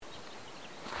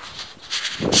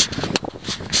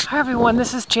Hi everyone,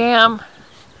 this is Jam.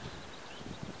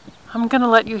 I'm going to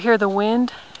let you hear the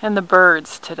wind and the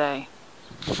birds today.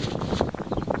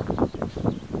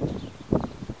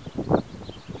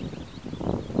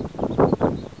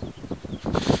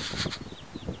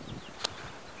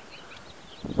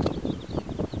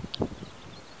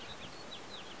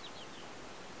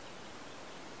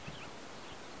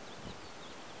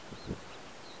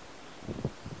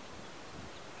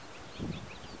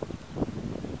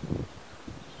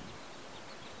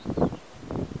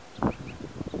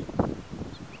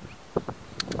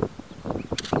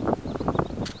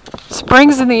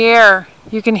 Spring's in the air.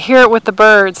 You can hear it with the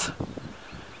birds.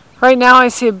 Right now I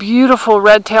see a beautiful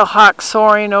red-tailed hawk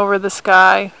soaring over the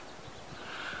sky,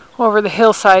 over the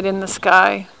hillside in the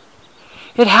sky.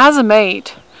 It has a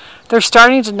mate. They're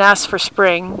starting to nest for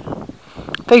spring.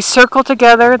 They circle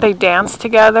together, they dance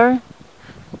together.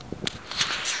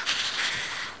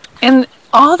 And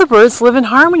all the birds live in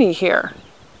harmony here.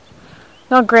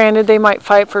 Now granted, they might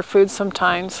fight for food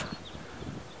sometimes.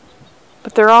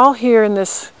 But they're all here in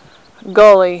this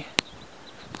gully,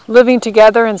 living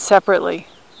together and separately.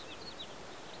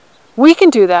 We can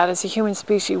do that as a human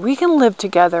species. We can live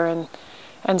together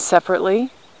and separately.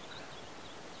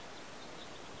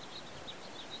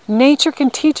 Nature can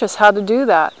teach us how to do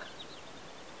that.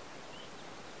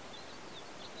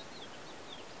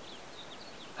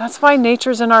 That's why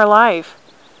nature's in our life.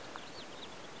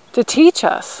 To teach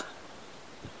us.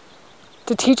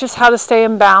 To teach us how to stay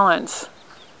in balance.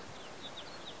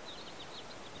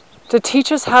 To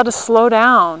teach us how to slow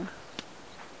down.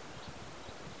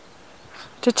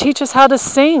 To teach us how to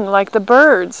sing like the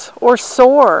birds or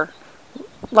soar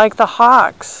like the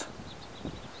hawks.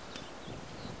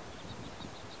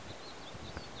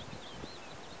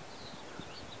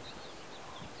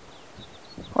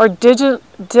 Or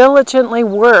diligently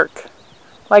work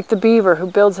like the beaver who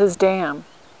builds his dam.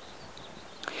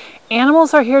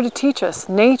 Animals are here to teach us.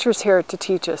 Nature's here to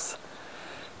teach us.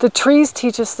 The trees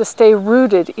teach us to stay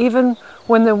rooted even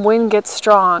when the wind gets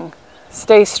strong.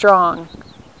 Stay strong.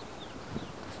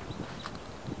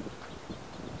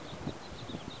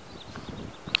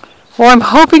 Well, I'm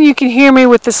hoping you can hear me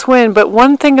with this wind, but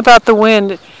one thing about the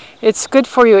wind, it's good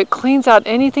for you. It cleans out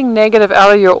anything negative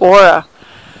out of your aura.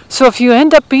 So if you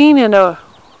end up being in a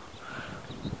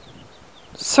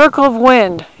circle of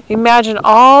wind, imagine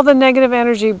all the negative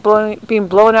energy being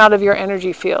blown out of your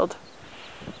energy field.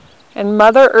 And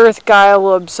Mother Earth Gaia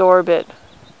will absorb it.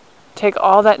 Take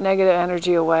all that negative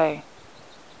energy away.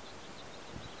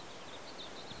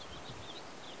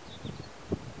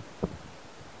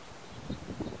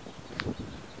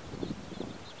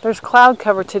 There's cloud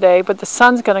cover today, but the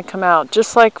sun's going to come out,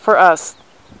 just like for us.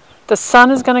 The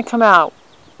sun is going to come out.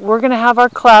 We're going to have our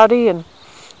cloudy and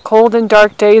cold and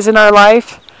dark days in our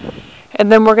life,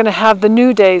 and then we're going to have the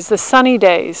new days, the sunny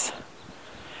days.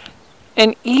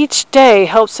 And each day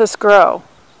helps us grow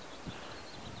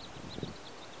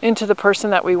into the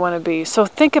person that we want to be. So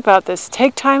think about this.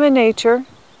 Take time in nature.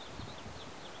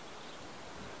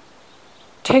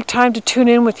 Take time to tune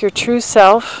in with your true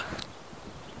self.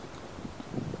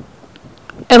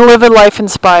 And live a life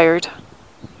inspired.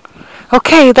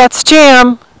 Okay, that's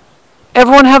Jam.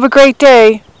 Everyone have a great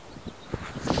day.